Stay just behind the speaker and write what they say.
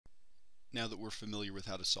Now that we're familiar with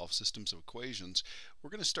how to solve systems of equations, we're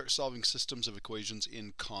going to start solving systems of equations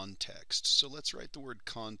in context. So let's write the word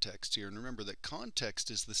context here, and remember that context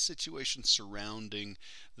is the situation surrounding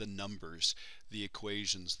the numbers, the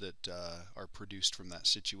equations that are produced from that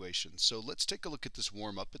situation. So let's take a look at this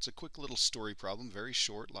warm-up. It's a quick little story problem, very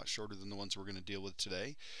short, a lot shorter than the ones we're going to deal with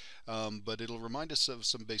today, but it'll remind us of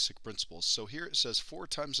some basic principles. So here it says 4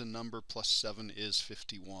 times a number plus 7 is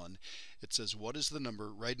 51. It says what is the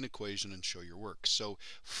number, write an equation and show your work. So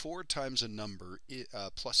 4 times a number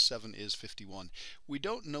plus 7 is 51. We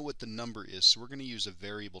don't know what the number is, so we're going to use a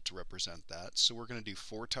variable to represent that. So we're going to do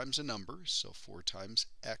 4 times a number, so 4 times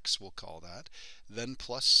x we'll call that, then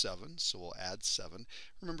plus 7, so we'll add 7.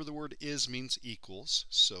 Remember the word is means equals,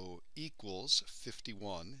 so equals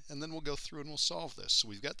 51, and then we'll go through and we'll solve this. So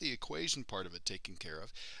we've got the equation part of it taken care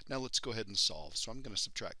of. Now let's go ahead and solve. So I'm going to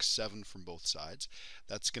subtract 7 from both sides.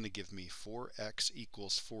 That's going to give me 4x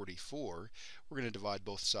equals 44. We're going to divide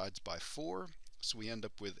both sides by 4. So we end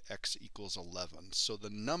up with x equals 11. So the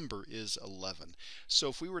number is 11. So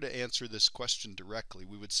if we were to answer this question directly,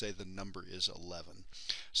 we would say the number is 11.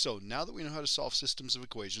 So now that we know how to solve systems of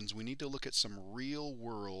equations, we need to look at some real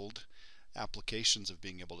world applications of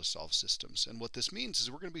being able to solve systems. And what this means is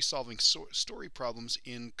we're going to be solving story problems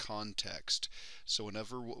in context. So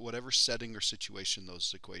whatever setting or situation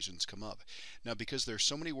those equations come up. Now because there's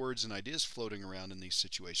so many words and ideas floating around in these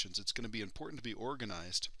situations, it's going to be important to be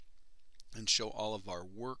organized and show all of our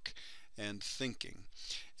work and thinking.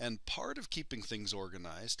 And part of keeping things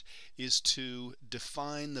organized is to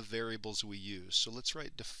define the variables we use. So let's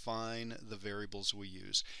write define the variables we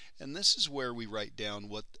use. And this is where we write down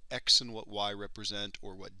what x and what y represent,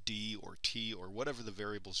 or what d or t or whatever the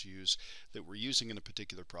variables use that we're using in a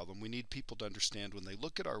particular problem. We need people to understand when they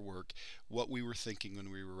look at our work what we were thinking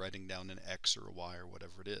when we were writing down an x or a y or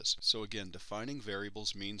whatever it is. So again, defining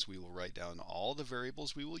variables means we will write down all the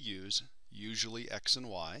variables we will use, usually x and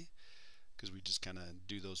y, because we just kind of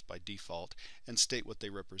do those by default, and state what they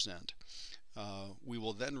represent. We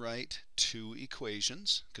will then write 2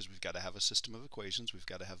 equations, because we've got to have a system of equations, we've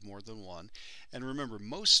got to have more than one. And remember,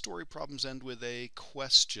 most story problems end with a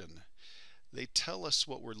question. They tell us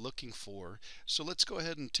what we're looking for. So let's go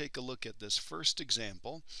ahead and take a look at this first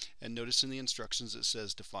example, and notice in the instructions it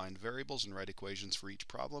says define variables and write equations for each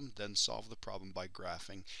problem, then solve the problem by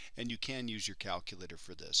graphing. And you can use your calculator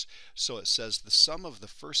for this. So it says the sum of the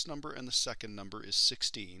first number and the second number is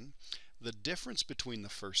 16. The difference between the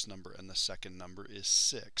first number and the second number is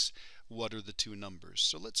 6. What are the two numbers?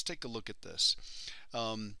 So let's take a look at this.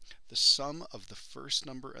 The sum of the first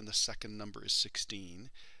number and the second number is 16.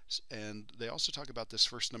 And they also talk about this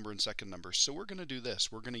first number and second number. So we're going to do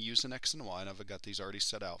this. We're going to use an x and y, and I've got these already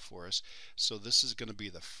set out for us. So this is going to be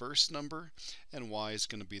the first number, and y is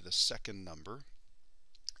going to be the second number.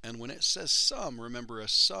 And when it says sum, remember a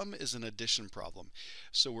sum is an addition problem.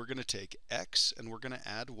 So we're going to take x and we're going to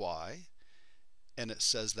add y, and it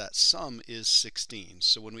says that sum is 16.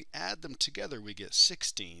 So when we add them together, we get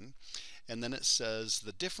 16. And then it says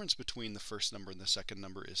the difference between the first number and the second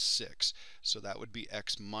number is 6. So that would be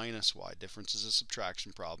x minus y. Difference is a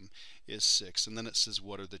subtraction problem, is 6. And then it says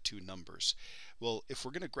what are the two numbers? Well, if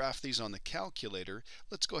we're going to graph these on the calculator,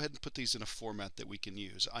 let's go ahead and put these in a format that we can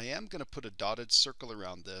use. I am going to put a dotted circle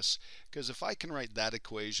around this, because if I can write that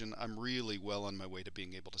equation, I'm really well on my way to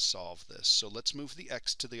being able to solve this. So let's move the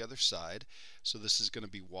x to the other side. So this is going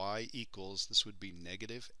to be y equals, this would be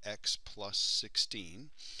negative x plus 16.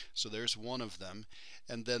 So there's one of them.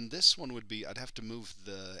 And then this one would be, I'd have to move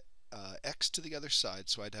the x to the other side,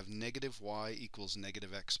 so I'd have negative y equals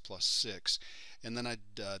negative x plus 6, and then I'd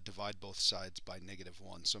divide both sides by negative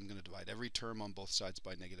 1. So I'm going to divide every term on both sides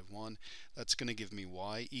by negative 1. That's going to give me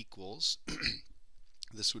y equals,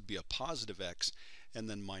 this would be a positive x, and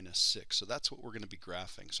then minus 6. So that's what we're going to be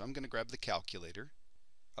graphing. So I'm going to grab the calculator.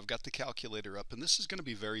 I've got the calculator up, and this is going to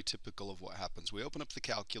be very typical of what happens. We open up the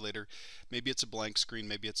calculator, maybe it's a blank screen,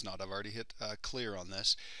 maybe it's not. I've already hit clear on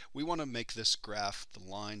this. We want to make this graph the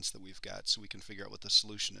lines that we've got so we can figure out what the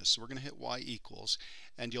solution is. So we're going to hit y equals,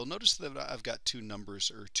 and you'll notice that I've got two numbers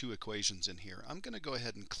or two equations in here. I'm going to go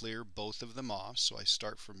ahead and clear both of them off, so I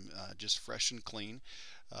start from just fresh and clean.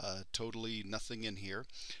 Totally nothing in here.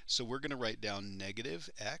 So we're going to write down negative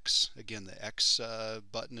x. Again, the x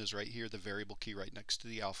button is right here, the variable key right next to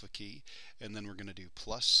the alpha key. And then we're going to do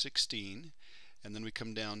plus 16. And then we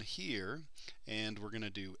come down here and we're going to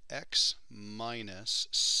do x minus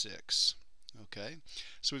 6. Okay,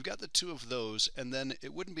 so we've got the two of those, and then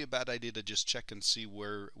it wouldn't be a bad idea to just check and see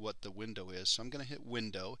what the window is. So I'm going to hit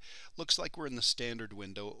window. Looks like we're in the standard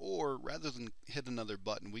window, or rather than hit another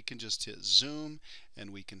button, we can just hit zoom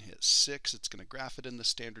and we can hit 6. It's going to graph it in the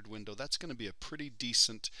standard window. That's going to be a pretty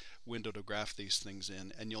decent window to graph these things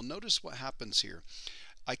in, and you'll notice what happens here.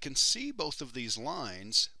 I can see both of these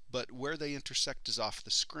lines, but where they intersect is off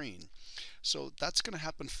the screen. So that's going to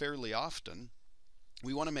happen fairly often.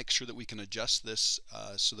 We want to make sure that we can adjust this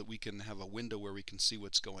so that we can have a window where we can see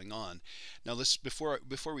what's going on. Now before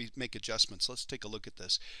we make adjustments, let's take a look at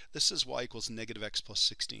this. This is y equals negative x plus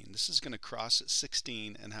 16. This is going to cross at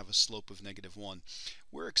 16 and have a slope of negative 1.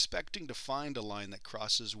 We're expecting to find a line that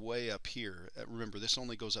crosses way up here. Remember, this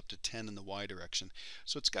only goes up to 10 in the y direction.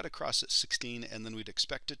 So it's got to cross at 16, and then we'd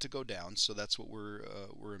expect it to go down. So that's what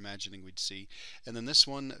we're imagining we'd see. And then this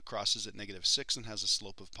one crosses at negative 6 and has a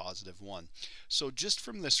slope of positive 1. So just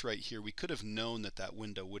from this right here, we could have known that that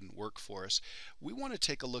window wouldn't work for us. We want to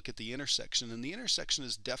take a look at the intersection, and the intersection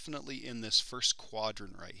is definitely in this first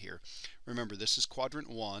quadrant right here. Remember, this is quadrant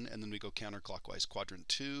 1, and then we go counterclockwise. Quadrant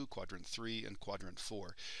 2, quadrant 3, and quadrant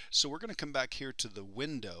 4. So we're going to come back here to the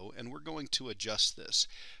window, and we're going to adjust this.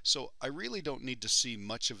 So I really don't need to see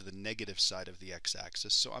much of the negative side of the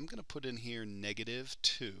x-axis, so I'm going to put in here negative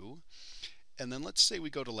 2. And then let's say we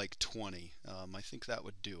go to like 20. I think that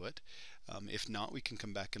would do it. If not, we can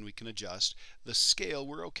come back and we can adjust. The scale,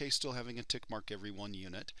 we're okay still having a tick mark every 1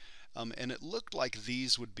 unit. And it looked like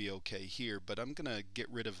these would be okay here, but I'm going to get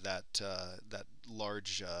rid of that, that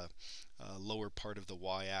large lower part of the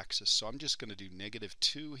y-axis. So I'm just going to do negative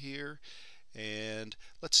 2 here. And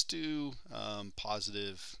let's do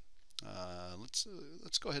positive,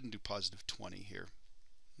 let's go ahead and do positive 20 here.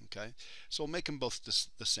 Okay, so we'll make them both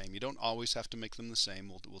the same. You don't always have to make them the same.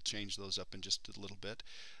 We'll change those up in just a little bit.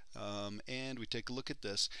 And we take a look at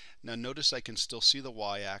this. Now notice I can still see the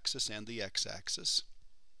y-axis and the x-axis.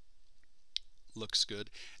 Looks good.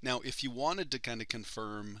 Now if you wanted to kind of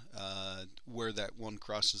confirm where that one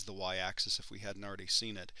crosses the y-axis, if we hadn't already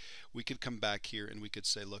seen it, we could come back here and we could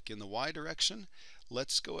say, look, in the y direction,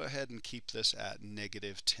 let's go ahead and keep this at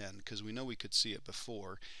negative 10, because we know we could see it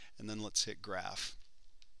before, and then let's hit graph.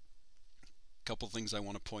 Couple things I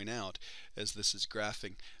want to point out as this is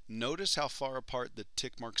graphing. Notice how far apart the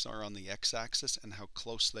tick marks are on the x-axis and how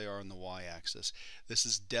close they are on the y-axis. This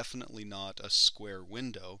is definitely not a square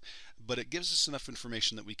window, but it gives us enough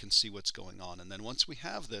information that we can see what's going on. And then once we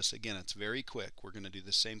have this, again, it's very quick. We're going to do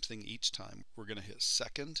the same thing each time. We're going to hit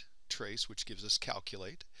second trace, which gives us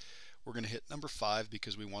calculate. We're going to hit number 5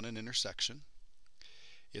 because we want an intersection.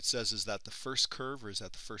 It says, is that the first curve or is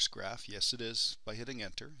that the first graph? Yes, it is by hitting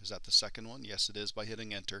enter. Is that the second one? Yes, it is by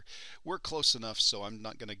hitting enter. We're close enough, so I'm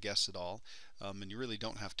not going to guess at all. And you really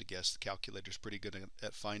don't have to guess. The calculator's pretty good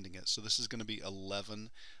at finding it. So this is going to be 11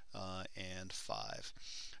 and 5.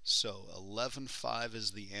 So 11, 5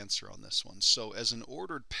 is the answer on this one. So as an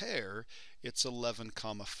ordered pair, it's 11,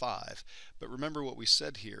 5. But remember what we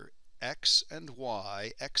said here. X and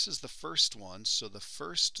Y. X is the first one, so the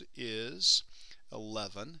first is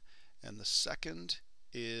 11 and the second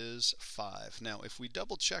is 5. Now if we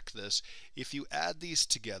double check this, if you add these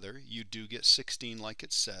together you do get 16 like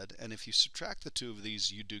it said, and if you subtract the two of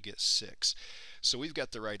these you do get 6. So we've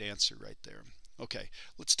got the right answer right there. Okay,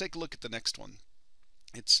 let's take a look at the next one.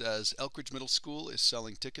 It says Elkridge Middle School is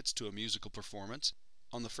selling tickets to a musical performance.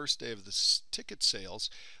 On the first day of the ticket sales,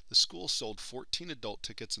 the school sold 14 adult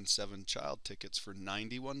tickets and 7 child tickets for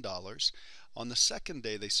 $91. On the second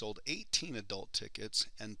day, they sold 18 adult tickets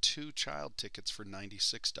and 2 child tickets for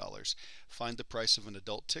 $96. Find the price of an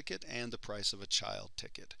adult ticket and the price of a child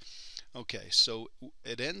ticket. Okay, so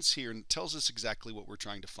it ends here and tells us exactly what we're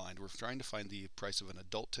trying to find. We're trying to find the price of an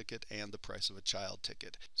adult ticket and the price of a child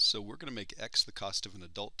ticket. So we're going to make X the cost of an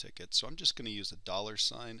adult ticket. So I'm just going to use a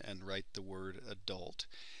 $sign and write the word adult.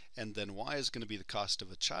 And then Y is going to be the cost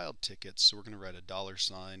of a child ticket. So we're going to write a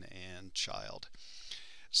 $sign and child.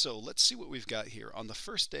 So let's see what we've got here. On the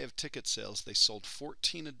first day of ticket sales, they sold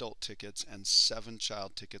 14 adult tickets and 7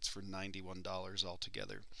 child tickets for $91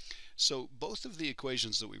 altogether. So both of the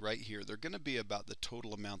equations that we write here, they're going to be about the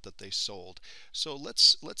total amount that they sold. So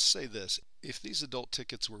let's say this. If these adult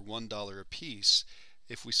tickets were $1 a piece,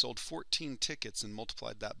 if we sold 14 tickets and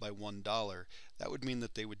multiplied that by $1, that would mean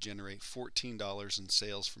that they would generate $14 in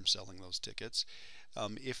sales from selling those tickets.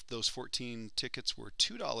 If those 14 tickets were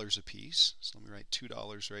 $2 a piece, so let me write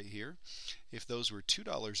 $2 right here. If those were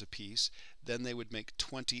 $2 a piece, then they would make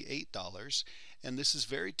 $28. And this is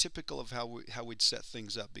very typical of how we'd set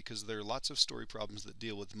things up, because there are lots of story problems that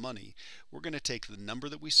deal with money. We're going to take the number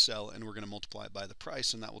that we sell and we're going to multiply it by the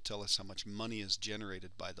price, and that will tell us how much money is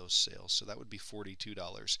generated by those sales. So that would be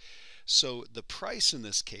 $42. So the price in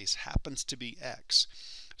this case happens to be X.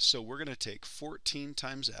 So we're going to take 14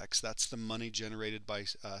 times X, that's the money generated by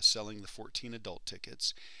selling the 14 adult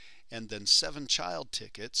tickets, and then 7 child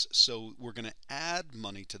tickets. So we're going to add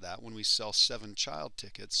money to that when we sell 7 child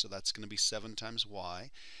tickets. So that's going to be 7 times Y,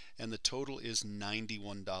 and the total is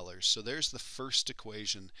 $91. So there's the first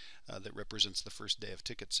equation that represents the first day of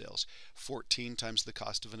ticket sales. 14 times the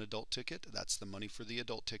cost of an adult ticket, that's the money for the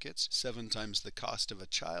adult tickets. 7 times the cost of a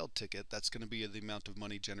child ticket, that's going to be the amount of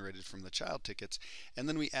money generated from the child tickets. And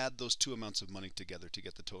then we add those two amounts of money together to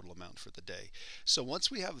get the total amount for the day. So once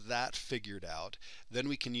we have that figured out, then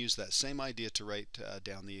we can use that same idea to write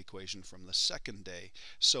down the equation from the second day.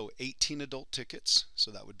 So 18 adult tickets, so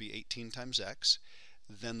that would be 18 times X.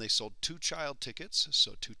 Then they sold 2 child tickets,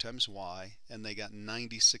 so 2 times Y, and they got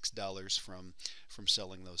 $96 from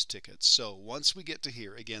selling those tickets. So once we get to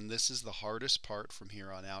here, again, this is the hardest part from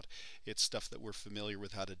here on out. It's stuff that we're familiar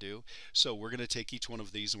with how to do. So we're going to take each one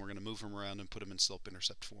of these and we're going to move them around and put them in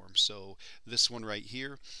slope-intercept form. So this one right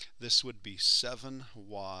here, this would be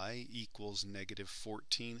 7y equals negative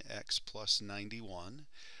 14x plus 91.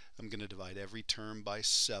 I'm going to divide every term by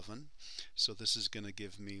 7. So this is going to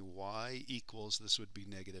give me y equals, this would be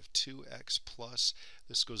negative 2x plus,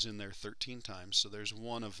 this goes in there 13 times, so there's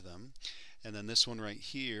one of them. And then this one right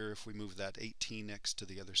here, if we move that 18x to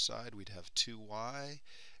the other side, we'd have 2y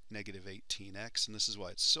negative 18x. And this is why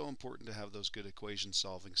it's so important to have those good equation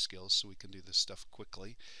solving skills, so we can do this stuff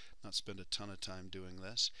quickly, not spend a ton of time doing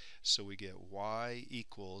this. So we get y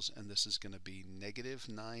equals, and this is going to be negative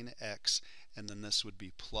 9x, and then this would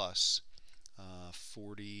be plus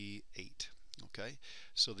 48. Okay,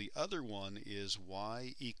 so the other one is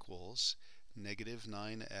y equals negative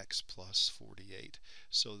 9x plus 48.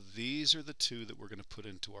 So these are the two that we're going to put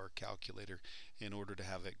into our calculator in order to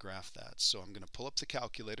have it graph that. So I'm going to pull up the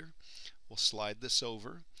calculator, we'll slide this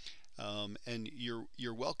over, and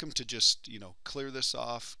you're welcome to just, clear this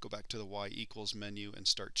off, go back to the y equals menu and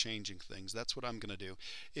start changing things. That's what I'm going to do.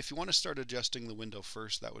 If you want to start adjusting the window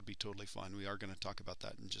first, that would be totally fine. We are going to talk about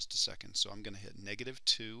that in just a second. So I'm going to hit negative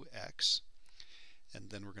 2x, and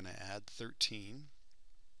then we're going to add 13,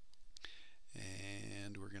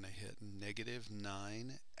 and we're going to hit negative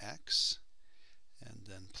 9x, and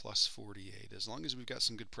then plus 48. As long as we've got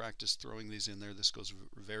some good practice throwing these in there, this goes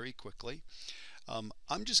very quickly.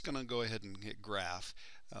 I'm just going to go ahead and hit graph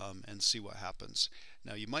and see what happens.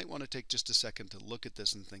 Now you might want to take just a second to look at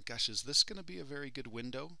this and think, gosh, is this going to be a very good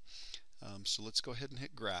window? So let's go ahead and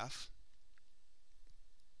hit graph.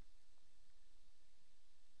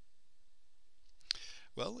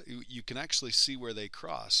 Well, you can actually see where they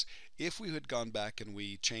cross. If we had gone back and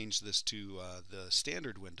we changed this to the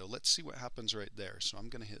standard window, let's see what happens right there. So I'm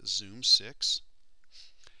going to hit zoom 6.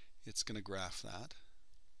 It's going to graph that.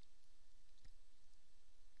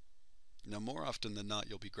 Now more often than not,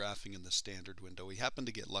 you'll be graphing in the standard window. We happen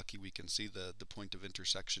to get lucky, we can see the point of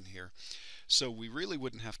intersection here. So we really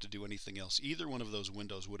wouldn't have to do anything else. Either one of those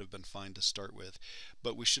windows would have been fine to start with.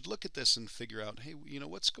 But we should look at this and figure out, hey,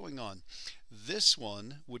 what's going on? This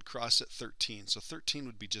one would cross at 13. So 13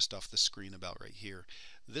 would be just off the screen about right here.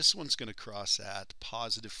 This one's going to cross at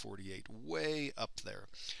positive 48, way up there.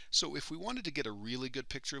 So if we wanted to get a really good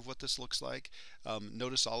picture of what this looks like,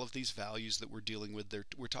 notice all of these values that we're dealing with.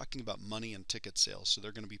 We're talking about money and ticket sales, so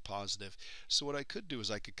they're going to be positive. So what I could do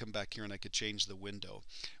is I could come back here and I could change the window.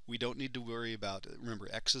 We don't need to worry about, remember,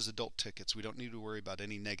 X is adult tickets. We don't need to worry about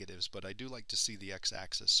any negatives, but I do like to see the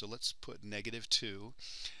X-axis. So let's put negative 2,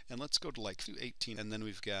 and let's go to like 18, and then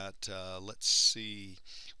we've got, let's see,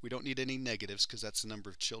 we don't need any negatives because that's the number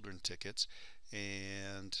of children tickets,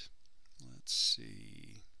 and let's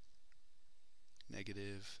see,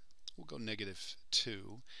 we'll go negative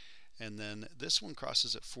 2, and then this one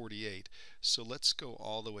crosses at 48, so let's go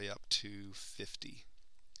all the way up to 50,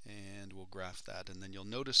 and we'll graph that, and then you'll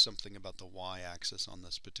notice something about the y-axis on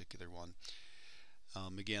this particular one.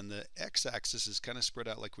 Again, the x-axis is kind of spread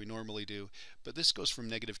out like we normally do, but this goes from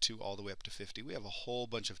negative 2 all the way up to 50. We have a whole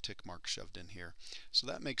bunch of tick marks shoved in here. So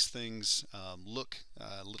that makes things look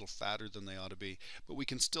a little fatter than they ought to be, but we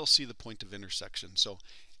can still see the point of intersection. So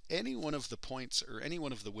Any one of the points or any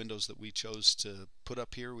one of the windows that we chose to put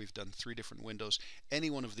up here, we've done 3 different windows, any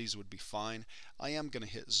one of these would be fine. I am going to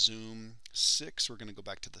hit zoom 6. We're going to go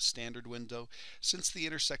back to the standard window. Since the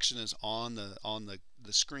intersection is on the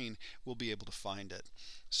screen, we'll be able to find it.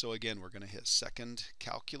 So again, we're going to hit second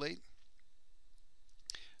calculate.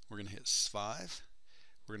 We're going to hit 5.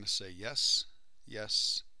 We're going to say yes,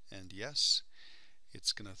 yes, and yes.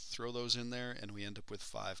 It's going to throw those in there, and we end up with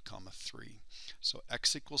 5, 3. So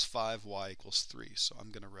x equals 5, y equals 3. So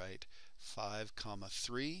I'm going to write 5,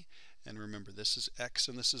 3. And remember, this is x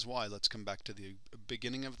and this is y. Let's come back to the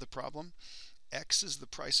beginning of the problem. X is the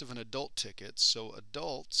price of an adult ticket, so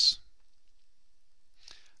adults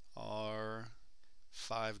are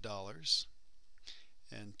 $5,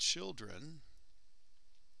 and children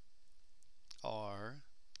are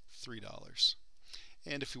 $3.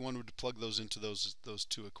 And if you wanted to plug those into those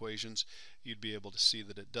 2 equations, you'd be able to see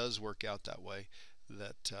that it does work out that way.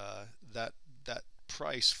 That that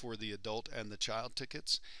price for the adult and the child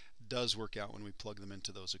tickets does work out when we plug them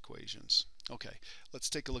into those equations. Okay, let's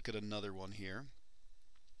take a look at another one here.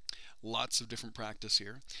 Lots of different practice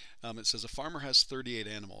here. It says a farmer has 38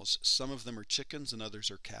 animals. Some of them are chickens and others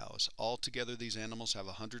are cows. Altogether, these animals have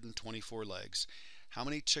 124 legs. How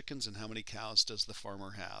many chickens and how many cows does the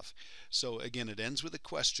farmer have? So again, it ends with a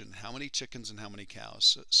question. How many chickens and how many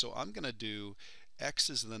cows? So I'm going to do x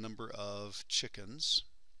is the number of chickens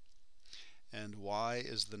and y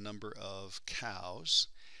is the number of cows.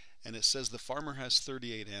 And it says the farmer has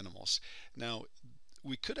 38 animals. Now,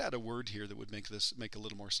 we could add a word here that would make this make a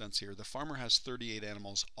little more sense here. The farmer has 38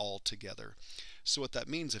 animals altogether. So what that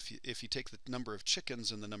means, if you take the number of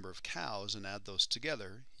chickens and the number of cows and add those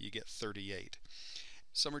together, you get 38.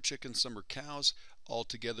 Some are chickens, some are cows.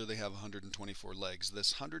 Altogether they have 124 legs.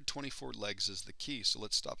 This 124 legs is the key. So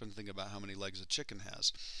let's stop and think about how many legs a chicken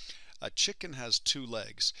has. A chicken has 2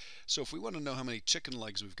 legs. So if we want to know how many chicken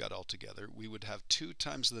legs we've got altogether, we would have 2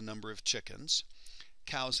 times the number of chickens.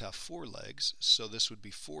 Cows have 4 legs, so this would be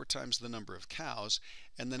 4 times the number of cows,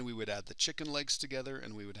 and then we would add the chicken legs together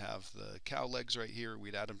and we would have the cow legs right here.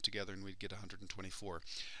 We'd add them together and we'd get 124.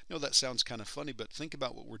 I know that sounds kind of funny, but think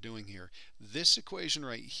about what we're doing here. This equation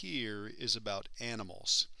right here is about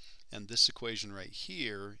animals, and this equation right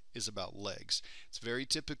here is about legs. It's very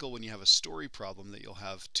typical when you have a story problem that you'll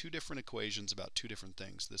have 2 different equations about 2 different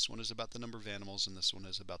things. This one is about the number of animals and this one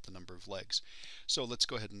is about the number of legs. So let's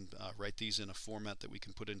go ahead and write these in a format that we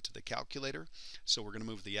can put into the calculator. So we're going to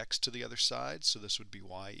move the x to the other side, so this would be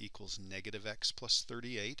y equals negative x plus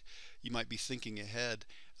 38. You might be thinking ahead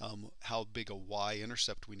how big a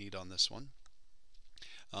y-intercept we need on this one.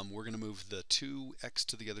 We're going to move the 2x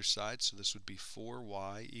to the other side, so this would be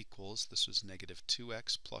 4y equals, this was negative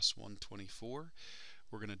 2x plus 124.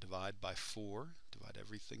 We're going to divide by 4, divide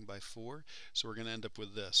everything by 4. So we're going to end up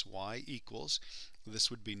with this, y equals, this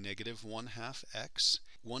would be negative 1/2 x.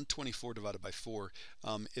 124 divided by 4.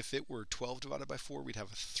 If it were 12 divided by 4, we'd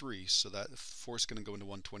have a 3, so that 4 is going to go into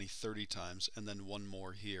 120 30 times, and then one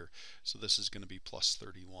more here. So this is going to be plus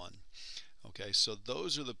 31. Okay, so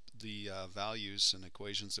those are the values and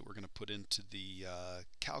equations that we're going to put into the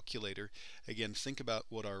calculator. Again, think about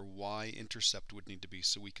what our y-intercept would need to be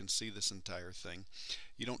so we can see this entire thing.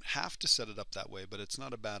 You don't have to set it up that way, but it's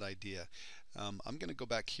not a bad idea. I'm going to go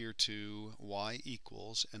back here to y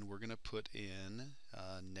equals, and we're going to put in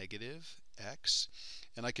negative x,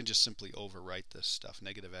 and I can just simply overwrite this stuff,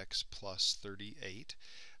 negative x plus 38.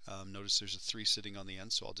 Notice there's a 3 sitting on the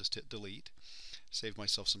end, so I'll just hit delete. Save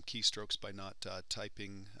myself some keystrokes by not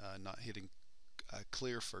not hitting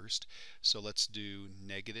clear first. So let's do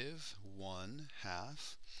negative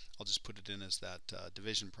 1/2. I'll just put it in as that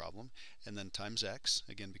division problem, and then times x,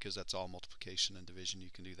 again because that's all multiplication and division, you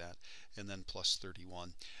can do that, and then plus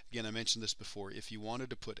 31. Again, I mentioned this before, if you wanted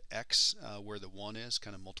to put x where the 1 is,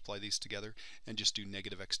 kind of multiply these together and just do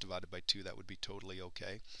negative x divided by 2, that would be totally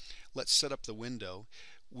okay. Let's set up the window.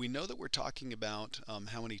 We know that we're talking about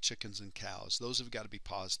how many chickens and cows. Those have got to be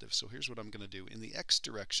positive. So here's what I'm going to do. In the x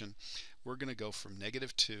direction, we're going to go from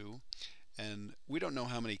negative 2, and we don't know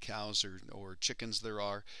how many cows or chickens there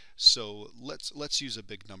are. So let's use a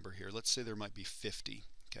big number here. Let's say there might be 50.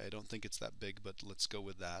 Okay, I don't think it's that big, but let's go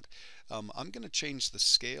with that. I'm going to change the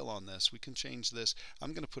scale on this. We can change this.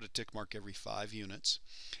 I'm going to put a tick mark every 5 units.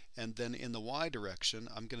 And then in the y direction,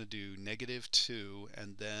 I'm going to do negative 2,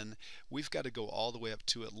 and then we've got to go all the way up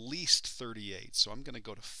to at least 38. So I'm going to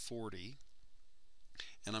go to 40.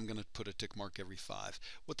 and I'm going to put a tick mark every 5.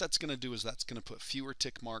 What that's going to do is that's going to put fewer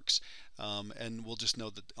tick marks, and we'll just know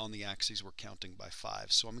that on the axes we're counting by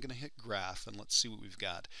 5. So I'm going to hit graph, and let's see what we've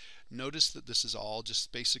got. Notice that this is all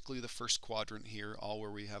just basically the first quadrant here, all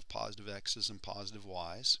where we have positive x's and positive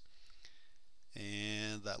y's.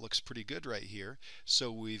 And that looks pretty good right here. So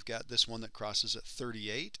we've got this one that crosses at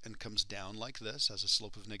 38 and comes down like this, has a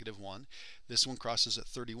slope of -1. This one crosses at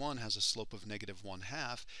 31, has a slope of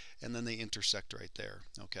 -1/2, and then they intersect right there.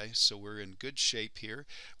 Okay, so we're in good shape here.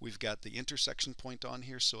 We've got the intersection point on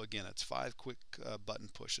here, so again, it's 5 quick button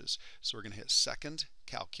pushes. So we're going to hit second,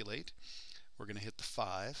 calculate. We're going to hit the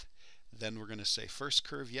 5. Then we're going to say first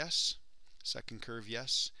curve, yes. Second curve,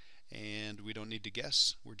 yes. And we don't need to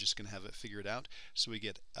guess, we're just going to have it figured out. So we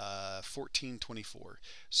get 1424.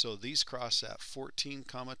 So these cross at 14,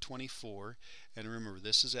 24, and remember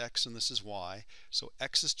this is x and this is y. So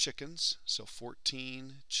x is chickens, so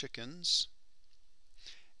 14 chickens,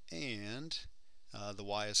 and the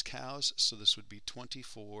y is cows, so this would be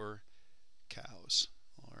 24 cows.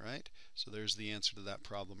 Alright, so there's the answer to that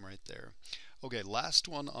problem right there. Okay, last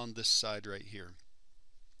one on this side right here.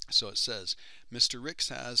 So it says Mr. Ricks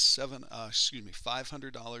has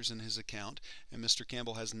 $500 in his account, and Mr.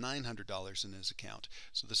 Campbell has $900 in his account.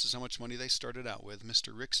 So this is how much money they started out with.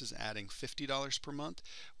 Mr. Ricks is adding $50 per month,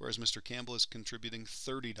 whereas Mr. Campbell is contributing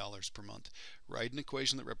 $30 per month. Write an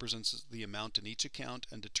equation that represents the amount in each account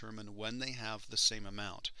and determine when they have the same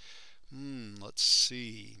amount. Let's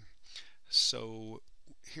see. So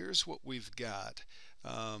here's what we've got.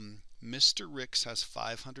 Mr. Ricks has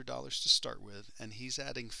 $500 to start with, and he's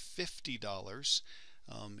adding $50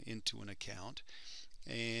 into an account.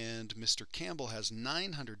 And Mr. Campbell has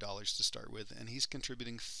 $900 to start with, and he's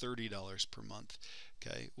contributing $30 per month.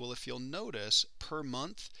 Okay, well, if you'll notice, per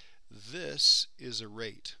month, this is a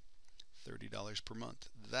rate. $30 per month.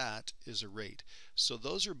 That is a rate. So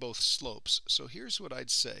those are both slopes. So here's what I'd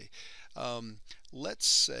say. Let's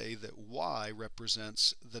say that y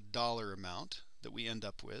represents the dollar amount that we end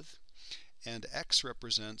up with, and x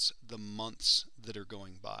represents the months that are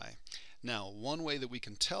going by. Now, one way that we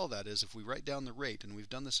can tell that is if we write down the rate, and we've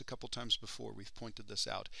done this a couple times before, we've pointed this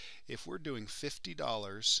out. If we're doing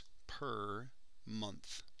 $50 per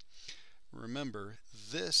month, remember,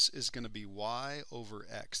 this is going to be y over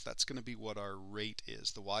x. That's going to be what our rate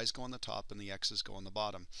is. The y's go on the top and the x's go on the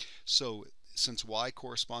bottom. So since y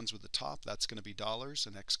corresponds with the top, that's going to be dollars,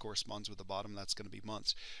 and x corresponds with the bottom, that's going to be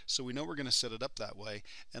months. So we know we're going to set it up that way.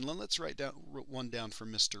 And then let's write one down for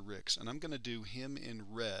Mr. Ricks. And I'm going to do him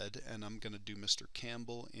in red, and I'm going to do Mr.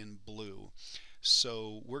 Campbell in blue.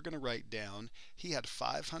 So we're going to write down, he had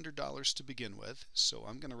 $500 to begin with, so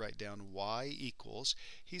I'm going to write down y equals,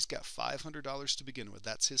 he's got $500 to begin with,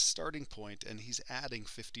 that's his starting point, and he's adding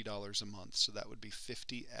 $50 a month, so that would be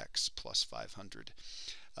 50x plus 500.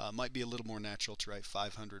 Might be a little more natural to write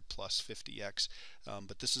 500 plus 50x,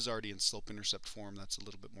 but this is already in slope-intercept form. That's a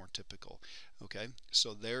little bit more typical. Okay,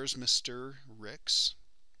 so there's Mr. Ricks.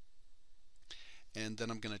 And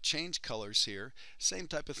then I'm going to change colors here. Same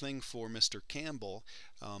type of thing for Mr. Campbell.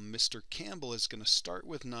 Mr. Campbell is going to start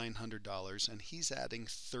with $900, and he's adding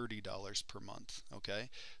 $30 per month. Okay,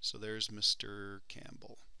 so there's Mr.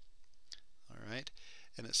 Campbell. All right.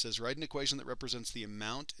 And it says write an equation that represents the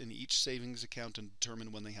amount in each savings account and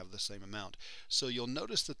determine when they have the same amount. So you'll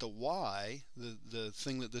notice that the y, the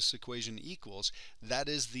thing that this equation equals, that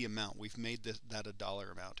is the amount. We've made that a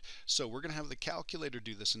dollar amount. So we're going to have the calculator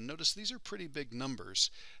do this, and notice these are pretty big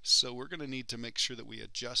numbers. So we're going to need to make sure that we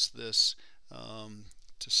adjust this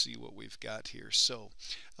to see what we've got here. So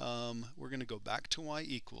we're going to go back to y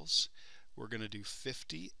equals. We're going to do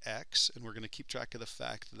 50x, and we're going to keep track of the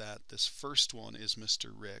fact that this first one is Mr.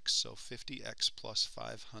 Ricks, so 50x plus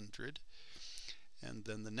 500. And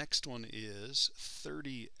then the next one is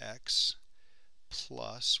 30x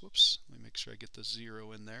plus, whoops, let me make sure I get the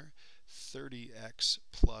 0 in there, 30x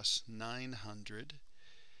plus 900.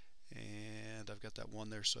 And I've got that 1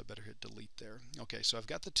 there, so I better hit delete there. Okay, so I've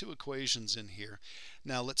got the two equations in here.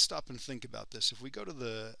 Now let's stop and think about this. If we go to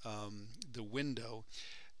the window,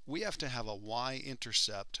 we have to have a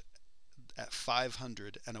y-intercept at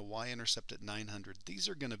 500 and a y-intercept at 900. These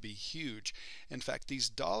are going to be huge. In fact, these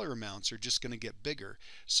dollar amounts are just going to get bigger.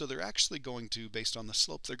 So they're actually going to, based on the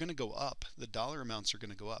slope, they're going to go up. The dollar amounts are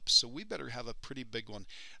going to go up. So we better have a pretty big one.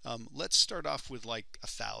 Let's start off with like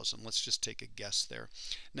 1,000. Let's just take a guess there.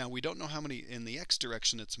 Now, we don't know how many, in the x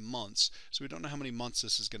direction, it's months. So we don't know how many months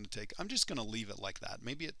this is going to take. I'm just going to leave it like that.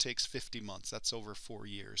 Maybe it takes 50 months. That's over 4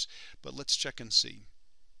 years. But let's check and see.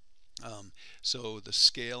 So the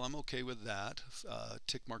scale, I'm okay with that.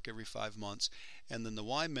 Tick mark every 5 months. And then the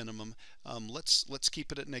Y minimum, let's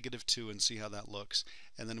keep it at -2 and see how that looks.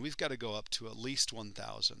 And then we've got to go up to at least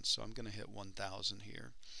 1,000. So I'm going to hit 1,000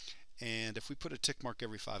 here. And if we put a tick mark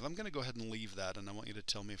every 5, I'm going to go ahead and leave that, and I want you to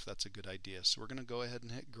tell me if that's a good idea. So we're going to go ahead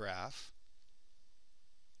and hit graph.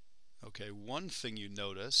 Okay, one thing you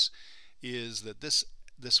notice is that this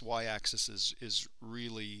y-axis is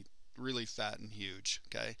really fat and huge.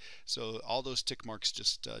 Okay, so all those tick marks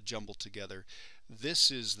just jumbled together.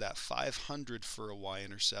 This is that 500 for a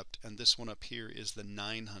y-intercept, and this one up here is the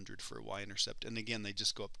 900 for a y-intercept. And again, they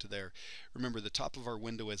just go up to there. Remember, the top of our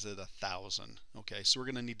window is at 1,000. Okay, so we're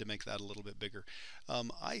going to need to make that a little bit bigger.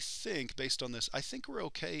 I think, based on this, I think we're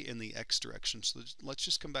okay in the x direction. So let's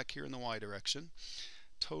just come back here in the y direction.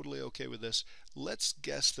 Totally okay with this. Let's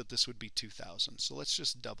guess that this would be 2,000. So let's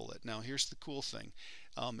just double it. Now here's the cool thing.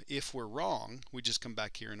 If we're wrong, we just come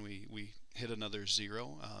back here and we hit another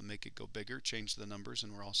 0, make it go bigger, change the numbers,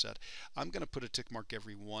 and we're all set. I'm going to put a tick mark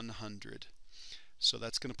every 100. So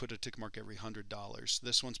that's going to put a tick mark every $100.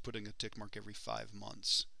 This one's putting a tick mark every 5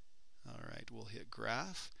 months. All right, we'll hit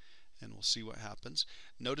graph and we'll see what happens.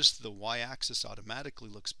 Notice the y-axis automatically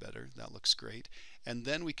looks better. That looks great. And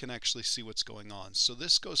then we can actually see what's going on. So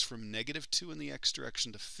this goes from -2 in the x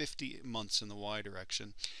direction to 50 months in the y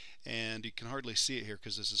direction. And you can hardly see it here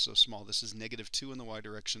because this is so small. This is -2 in the y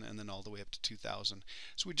direction and then all the way up to 2,000.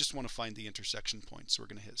 So we just want to find the intersection point. So we're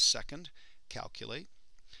going to hit second, calculate.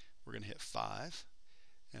 We're going to hit 5.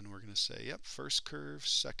 And we're going to say, yep, first curve,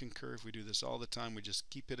 second curve. We do this all the time. We just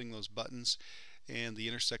keep hitting those buttons. And the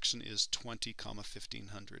intersection is 20,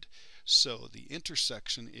 1,500. So the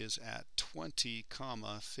intersection is at 20,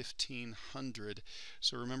 1,500.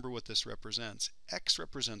 So remember what this represents. X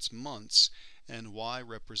represents months and Y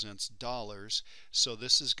represents dollars. So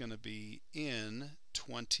this is going to be in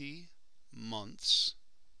 20 months.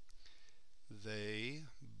 They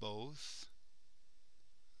both,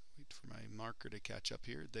 wait for my marker to catch up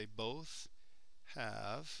here, they both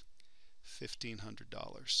have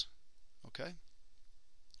 $1,500. Okay?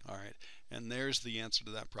 All right, and there's the answer to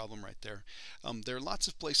that problem right there. There are lots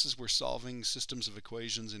of places where solving systems of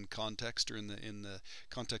equations in context or in the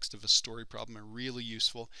context of a story problem are really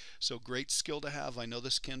useful. So great skill to have. I know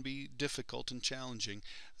this can be difficult and challenging,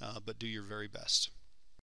 but do your very best.